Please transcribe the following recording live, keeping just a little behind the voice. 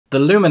The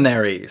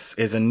Luminaries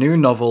is a new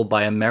novel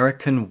by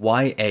American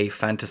YA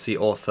fantasy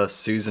author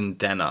Susan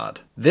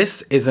Dennard.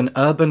 This is an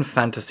urban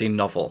fantasy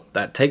novel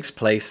that takes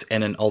place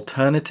in an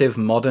alternative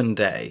modern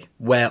day,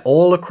 where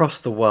all across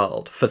the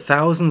world, for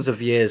thousands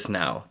of years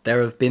now,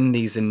 there have been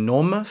these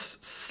enormous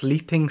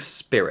sleeping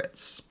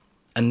spirits.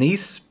 And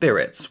these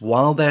spirits,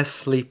 while they're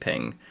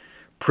sleeping,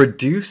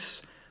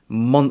 produce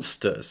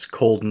monsters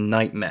called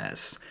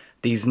nightmares.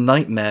 These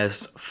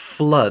nightmares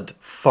flood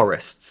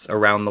forests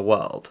around the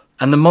world.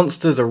 And the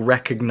monsters are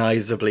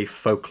recognizably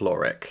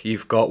folkloric.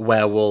 You've got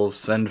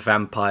werewolves and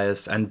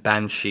vampires and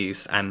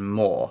banshees and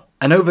more.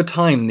 And over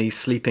time, these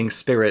sleeping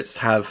spirits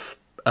have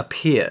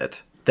appeared.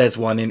 There's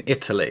one in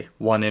Italy,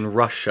 one in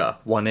Russia,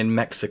 one in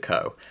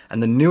Mexico,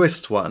 and the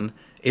newest one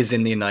is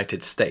in the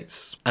United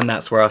States. And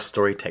that's where our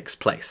story takes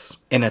place,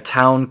 in a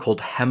town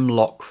called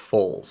Hemlock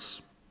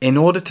Falls. In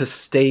order to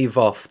stave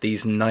off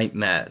these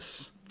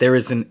nightmares, there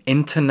is an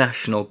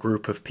international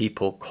group of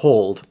people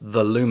called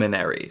the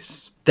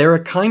Luminaries. They're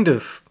a kind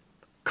of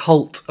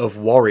cult of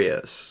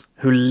warriors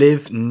who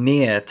live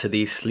near to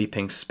these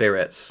sleeping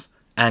spirits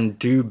and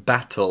do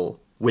battle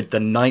with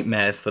the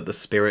nightmares that the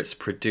spirits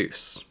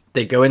produce.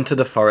 They go into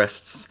the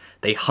forests,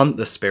 they hunt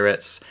the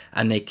spirits,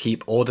 and they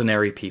keep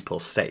ordinary people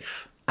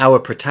safe. Our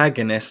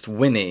protagonist,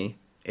 Winnie,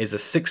 is a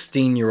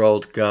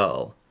 16-year-old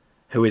girl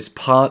who is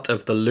part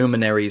of the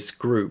Luminaries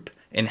group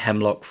in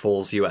Hemlock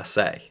Falls,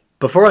 USA.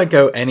 Before I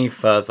go any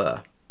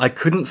further, I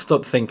couldn't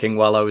stop thinking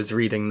while I was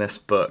reading this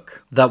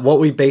book that what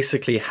we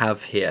basically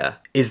have here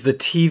is the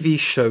TV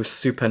show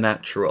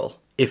Supernatural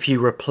if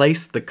you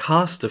replace the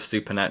cast of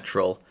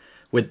Supernatural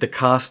with the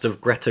cast of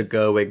Greta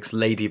Gerwig's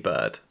Lady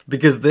Bird.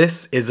 Because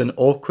this is an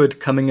awkward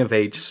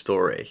coming-of-age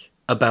story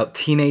about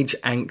teenage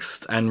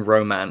angst and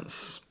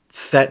romance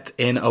set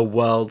in a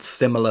world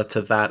similar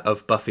to that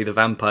of Buffy the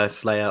Vampire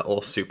Slayer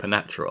or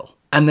Supernatural.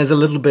 And there's a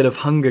little bit of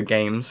Hunger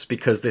Games,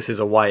 because this is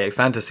a YA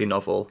fantasy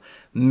novel,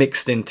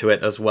 mixed into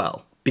it as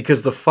well.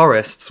 Because the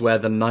forests where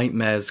the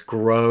nightmares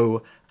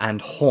grow and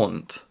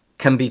haunt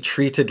can be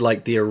treated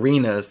like the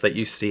arenas that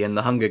you see in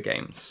the Hunger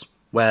Games,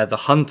 where the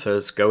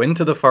hunters go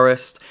into the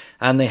forest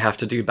and they have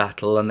to do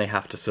battle and they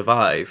have to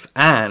survive.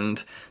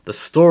 And the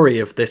story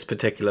of this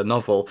particular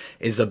novel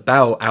is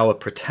about our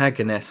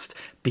protagonist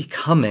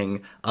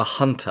becoming a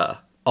hunter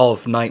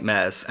of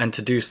nightmares, and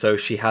to do so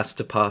she has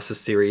to pass a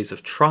series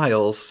of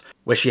trials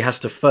where she has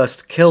to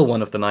first kill one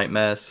of the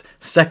nightmares,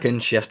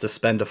 second she has to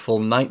spend a full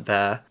night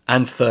there,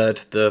 and third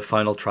the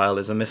final trial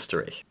is a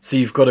mystery. So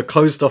you've got a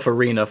closed off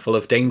arena full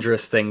of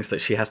dangerous things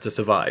that she has to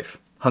survive.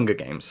 Hunger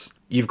Games.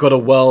 You've got a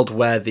world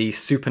where the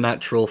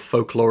supernatural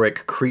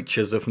folkloric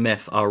creatures of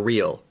myth are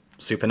real.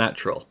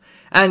 Supernatural.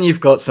 And you've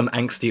got some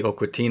angsty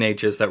awkward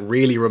teenagers that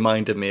really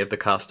reminded me of the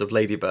cast of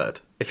Lady Bird.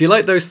 If you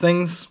like those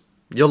things,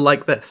 you'll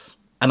like this.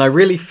 And I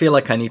really feel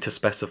like I need to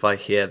specify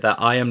here that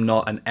I am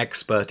not an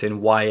expert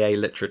in YA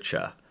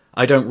literature.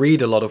 I don't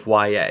read a lot of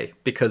YA,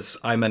 because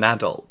I'm an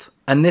adult.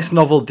 And this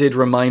novel did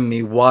remind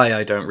me why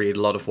I don't read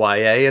a lot of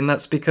YA, and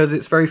that's because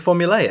it's very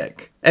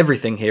formulaic.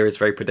 Everything here is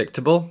very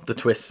predictable, the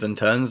twists and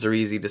turns are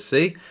easy to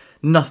see,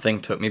 nothing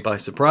took me by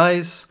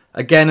surprise.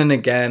 Again and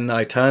again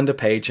I turned a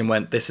page and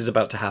went, this is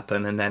about to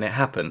happen, and then it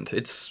happened.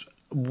 It's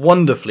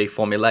wonderfully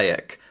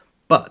formulaic.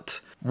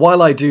 But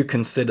while I do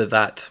consider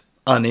that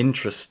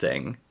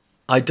uninteresting,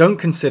 I don't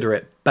consider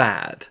it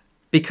bad,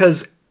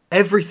 because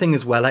everything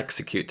is well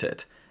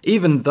executed.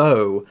 Even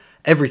though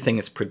everything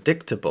is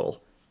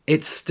predictable,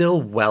 it's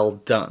still well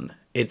done.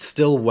 It's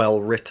still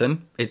well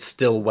written, it's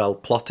still well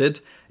plotted,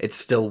 it's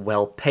still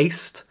well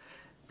paced,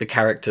 the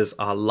characters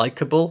are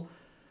likable.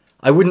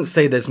 I wouldn't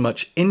say there's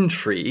much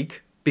intrigue,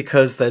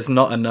 because there's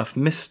not enough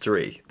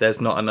mystery,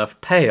 there's not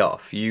enough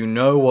payoff, you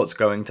know what's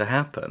going to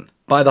happen.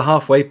 By the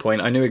halfway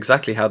point, I knew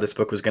exactly how this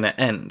book was going to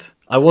end.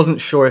 I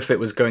wasn't sure if it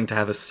was going to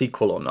have a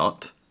sequel or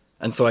not,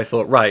 and so I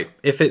thought, right,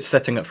 if it's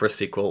setting up for a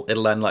sequel,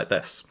 it'll end like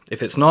this.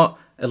 If it's not,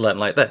 it'll end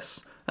like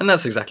this. And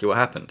that's exactly what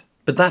happened.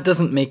 But that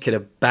doesn't make it a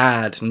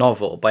bad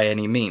novel by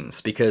any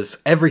means, because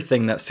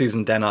everything that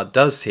Susan Dennard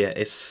does here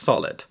is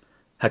solid.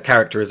 Her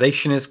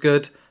characterization is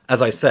good,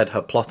 as I said,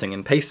 her plotting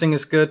and pacing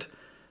is good,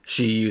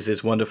 she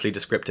uses wonderfully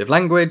descriptive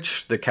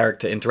language, the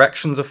character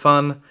interactions are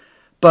fun,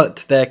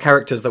 but they're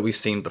characters that we've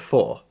seen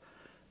before.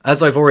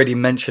 As I've already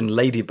mentioned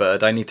Lady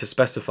Bird, I need to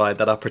specify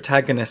that our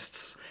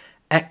protagonist's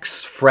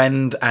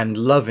ex-friend and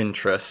love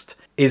interest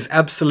is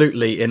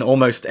absolutely, in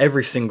almost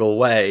every single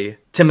way,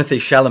 Timothée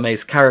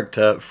Chalamet's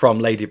character from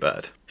Lady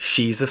Bird.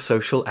 She's a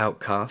social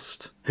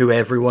outcast, who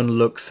everyone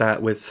looks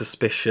at with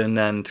suspicion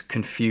and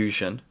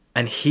confusion,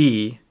 and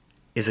he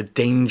is a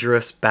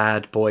dangerous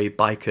bad boy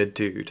biker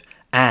dude,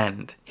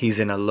 and he's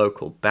in a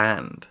local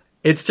band.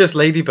 It's just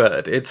Lady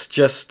Bird, it's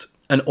just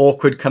an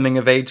awkward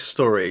coming-of-age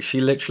story.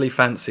 She literally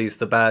fancies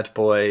the bad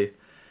boy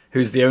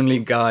who's the only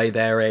guy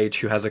their age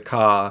who has a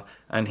car,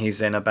 and he's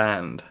in a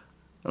band.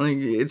 Like,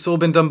 it's all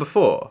been done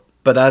before.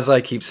 But as I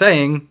keep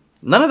saying,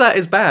 none of that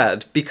is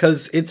bad,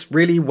 because it's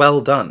really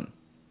well done.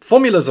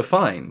 Formulas are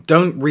fine.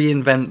 Don't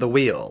reinvent the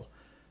wheel.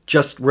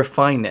 Just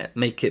refine it,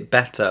 make it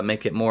better,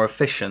 make it more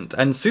efficient.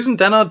 And Susan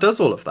Dennard does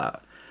all of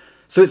that.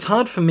 So it's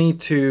hard for me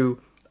to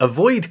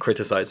avoid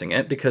criticizing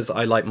it because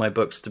I like my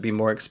books to be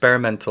more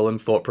experimental and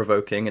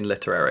thought-provoking and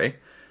literary,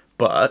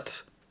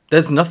 but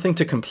there's nothing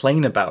to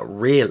complain about,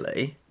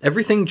 really.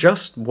 Everything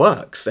just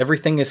works.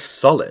 Everything is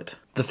solid.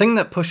 The thing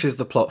that pushes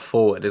the plot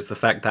forward is the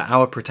fact that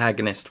our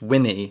protagonist,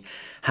 Winnie,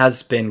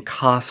 has been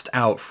cast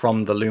out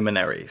from the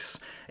Luminaries.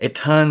 It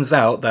turns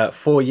out that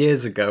 4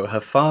 years ago, her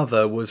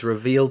father was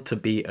revealed to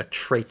be a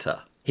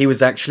traitor. He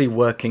was actually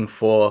working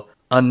for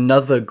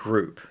another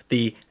group,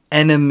 the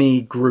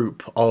enemy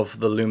group of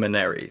the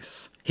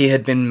Luminaries. He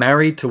had been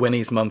married to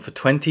Winnie's mum for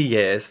 20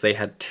 years, they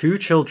had 2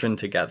 children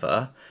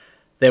together,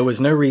 there was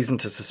no reason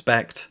to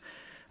suspect,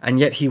 and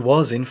yet he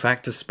was in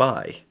fact a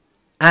spy.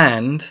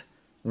 And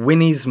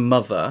Winnie's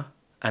mother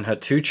and her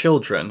 2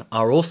 children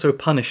are also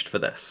punished for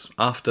this.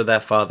 After their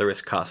father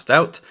is cast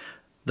out,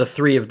 the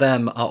 3 of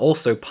them are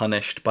also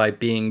punished by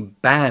being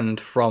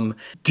banned from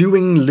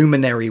doing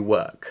luminary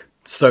work.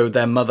 So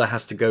their mother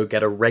has to go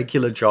get a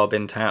regular job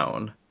in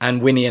town,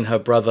 and Winnie and her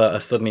brother are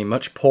suddenly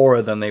much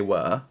poorer than they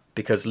were,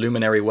 because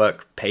luminary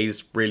work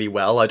pays really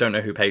well. I don't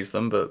know who pays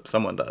them, but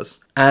someone does.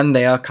 And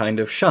they are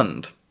kind of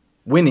shunned.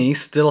 Winnie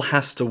still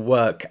has to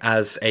work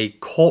as a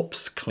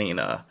corpse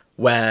cleaner,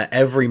 where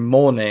every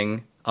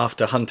morning,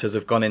 after hunters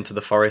have gone into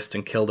the forest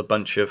and killed a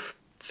bunch of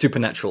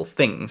supernatural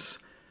things,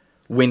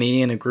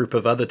 Winnie and a group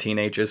of other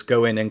teenagers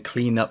go in and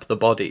clean up the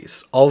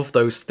bodies of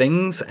those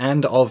things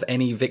and of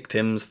any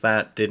victims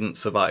that didn't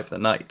survive the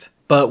night.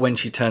 But when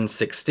she turns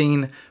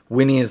 16,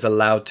 Winnie is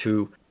allowed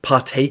to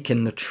partake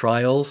in the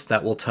trials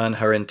that will turn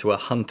her into a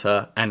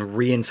hunter and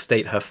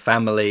reinstate her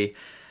family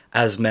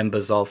as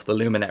members of the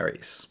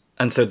Luminaries.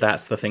 And so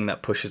that's the thing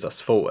that pushes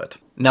us forward.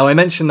 Now, I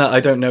mentioned that I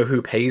don't know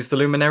who pays the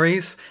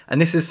Luminaries, and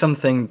this is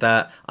something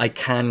that I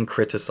can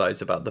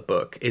criticize about the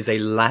book, is a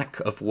lack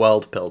of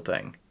world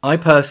building. I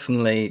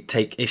personally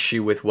take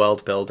issue with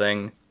world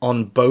building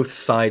on both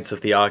sides of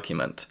the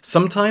argument.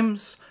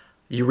 Sometimes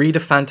you read a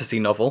fantasy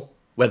novel,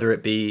 whether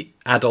it be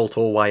adult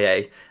or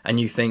YA, and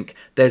you think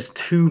there's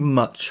too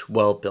much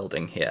world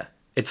building here.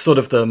 It's sort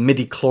of the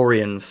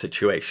midi-chlorians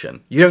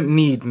situation. You don't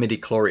need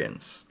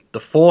midi-chlorians. The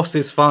Force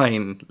is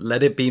fine,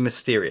 let it be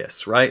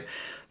mysterious, right?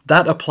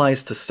 That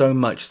applies to so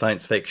much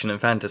science fiction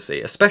and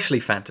fantasy, especially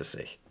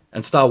fantasy.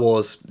 And Star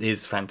Wars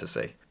is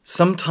fantasy.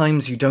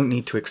 Sometimes you don't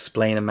need to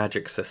explain a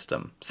magic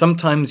system.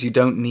 Sometimes you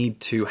don't need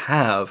to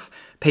have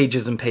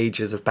pages and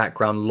pages of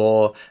background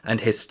lore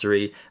and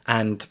history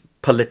and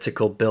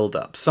political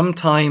build-up.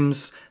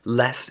 Sometimes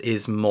less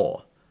is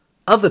more.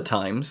 Other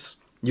times,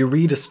 you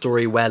read a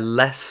story where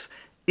less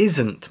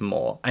isn't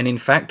more, and in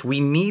fact we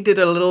needed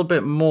a little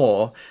bit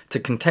more to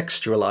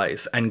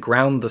contextualize and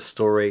ground the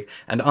story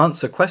and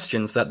answer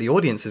questions that the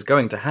audience is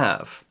going to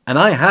have. And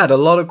I had a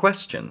lot of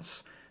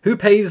questions. Who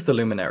pays the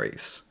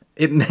Luminaries?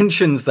 It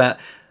mentions that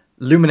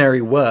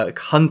luminary work,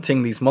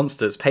 hunting these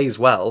monsters, pays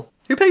well.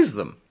 Who pays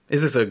them?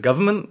 Is this a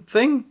government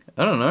thing?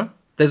 I don't know.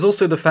 There's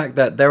also the fact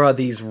that there are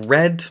these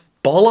red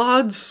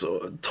bollards,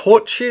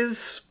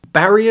 torches,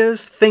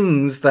 barriers,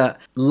 things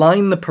that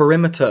line the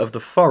perimeter of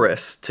the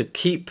forest to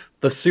keep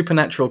the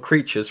supernatural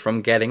creatures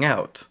from getting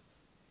out.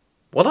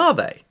 What are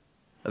they?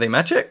 Are they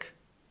magic?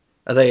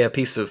 Are they a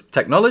piece of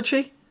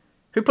technology?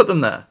 Who put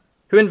them there?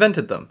 Who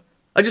invented them?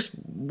 I just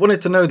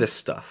wanted to know this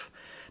stuff.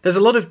 There's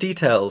a lot of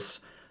details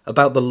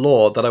about the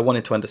lore that I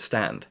wanted to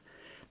understand.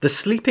 The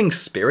sleeping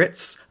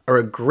spirits are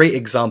a great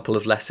example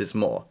of less is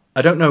more.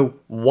 I don't know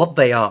what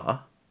they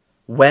are,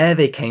 where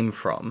they came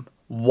from,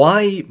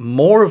 why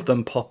more of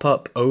them pop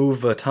up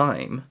over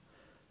time.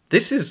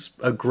 This is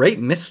a great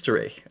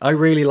mystery. I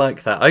really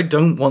like that. I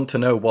don't want to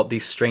know what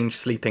these strange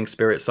sleeping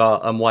spirits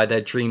are and why their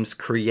dreams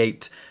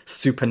create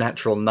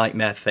supernatural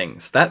nightmare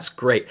things. That's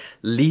great.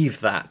 Leave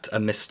that a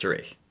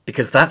mystery.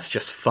 Because that's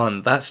just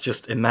fun. That's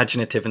just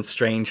imaginative and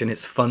strange, and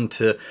it's fun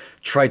to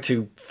try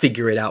to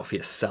figure it out for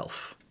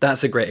yourself.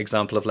 That's a great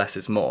example of less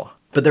is more.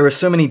 But there are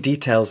so many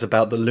details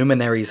about the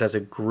Luminaries as a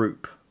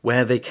group,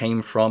 where they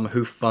came from,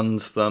 who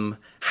funds them,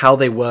 how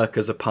they work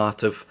as a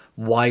part of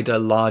wider,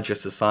 larger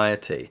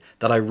society,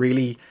 that I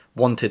really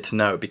wanted to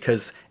know,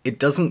 because it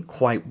doesn't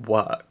quite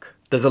work.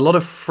 There's a lot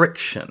of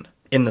friction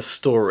in the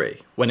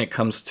story when it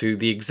comes to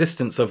the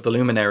existence of the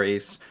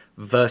Luminaries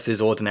versus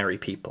ordinary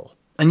people.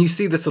 And you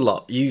see this a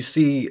lot. You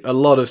see a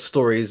lot of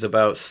stories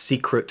about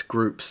secret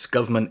groups,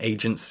 government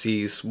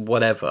agencies,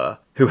 whatever,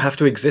 who have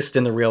to exist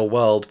in the real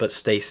world but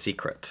stay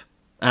secret.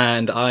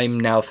 And I'm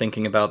now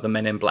thinking about the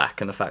Men in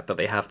Black and the fact that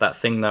they have that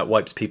thing that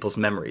wipes people's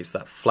memories,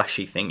 that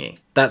flashy thingy.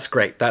 That's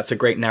great. That's a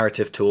great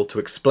narrative tool to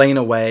explain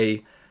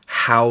away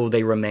how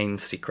they remain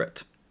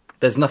secret.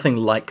 There's nothing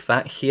like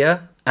that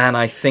here, and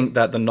I think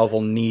that the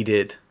novel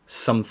needed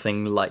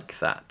something like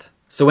that.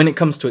 So when it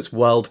comes to its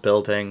world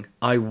building,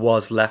 I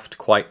was left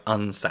quite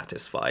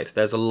unsatisfied.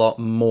 There's a lot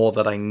more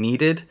that I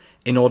needed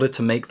in order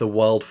to make the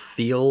world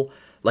feel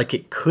like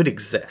it could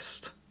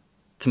exist,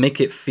 to make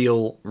it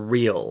feel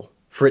real,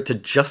 for it to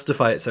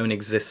justify its own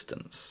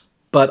existence.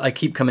 But I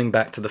keep coming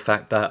back to the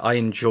fact that I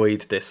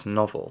enjoyed this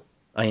novel.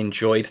 I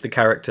enjoyed the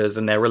characters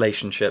and their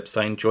relationships,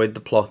 I enjoyed the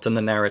plot and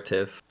the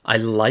narrative. I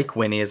like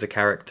Winnie as a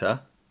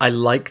character. I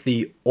like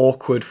the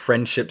awkward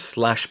friendship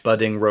slash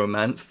budding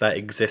romance that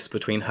exists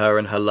between her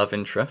and her love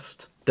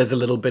interest. There's a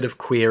little bit of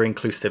queer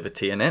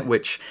inclusivity in it,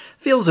 which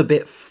feels a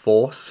bit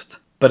forced,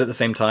 but at the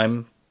same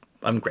time,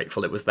 I'm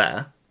grateful it was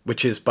there.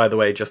 Which is, by the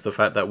way, just the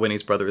fact that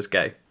Winnie's brother is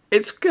gay.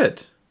 It's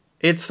good.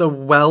 It's a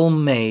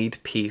well-made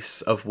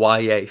piece of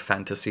YA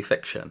fantasy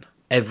fiction.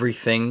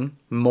 Everything,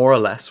 more or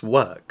less,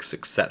 works,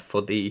 except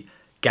for the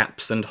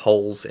gaps and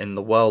holes in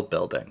the world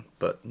building.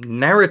 But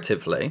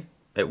narratively,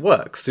 it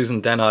works.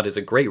 Susan Dennard is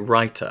a great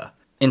writer.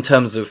 In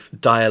terms of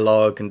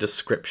dialogue and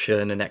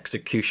description and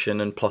execution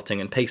and plotting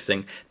and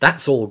pacing,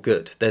 that's all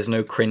good. There's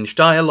no cringe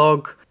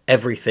dialogue.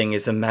 Everything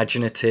is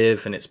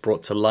imaginative and it's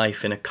brought to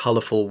life in a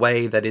colourful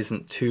way that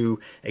isn't too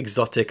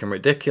exotic and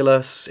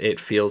ridiculous. It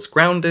feels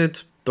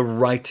grounded. The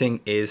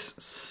writing is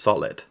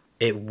solid.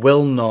 It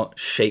will not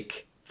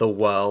shake the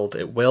world.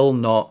 It will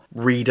not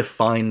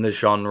redefine the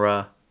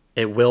genre.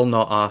 It will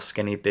not ask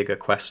any bigger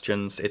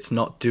questions. It's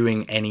not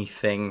doing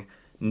anything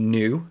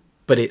new,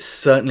 but it's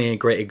certainly a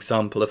great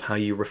example of how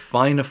you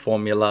refine a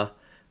formula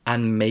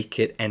and make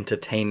it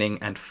entertaining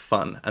and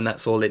fun, and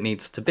that's all it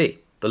needs to be.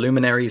 The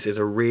Luminaries is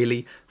a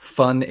really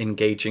fun,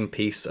 engaging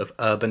piece of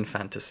urban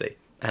fantasy,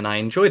 and I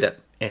enjoyed it.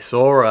 It's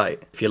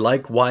alright. If you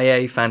like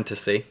YA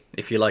fantasy,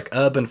 if you like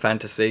urban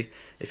fantasy,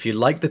 if you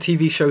like the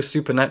TV show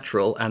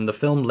Supernatural and the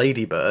film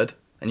Lady Bird,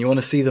 and you want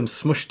to see them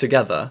smushed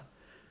together,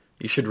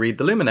 you should read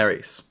The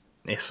Luminaries.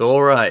 It's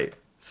alright.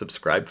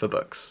 Subscribe for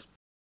books.